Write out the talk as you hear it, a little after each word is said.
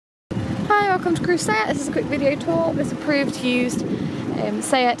welcome to Crewe Seat. This is a quick video tour. This approved used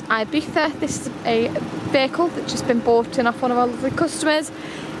Seat Ibiza. This is a vehicle that's just been bought in off one of our lovely customers.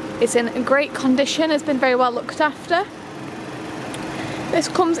 It's in great condition, has been very well looked after. This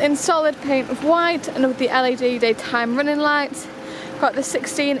comes in solid paint of white and with the LED daytime running lights. Got the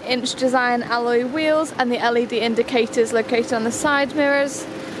 16-inch design alloy wheels and the LED indicators located on the side mirrors.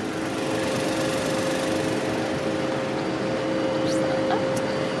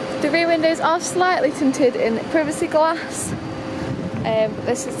 The rear windows are slightly tinted in privacy glass.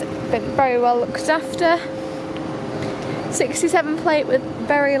 This has been very well looked after. 67 plate with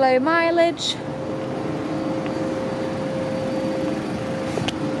very low mileage.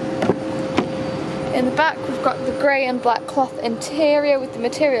 In the back we've got the grey and black cloth interior with the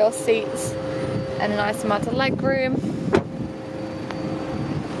material seats and a nice amount of legroom.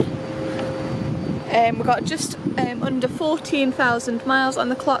 We've got just under 14,000 miles on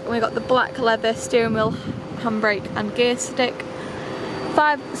the clock, and we've got the black leather steering wheel, handbrake and gear stick.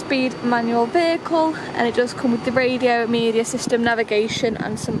 5-speed manual vehicle, and it does come with the radio, media system, navigation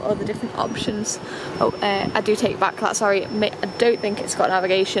and some other different options. Oh, I do take back that, sorry, I don't think it's got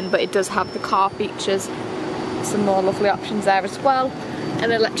navigation, but it does have the car features. Some more lovely options there as well,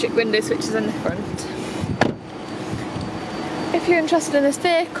 and electric window switches in the front. If you're interested in this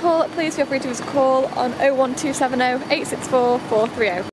vehicle, please feel free to give us a call on 01270 864 430.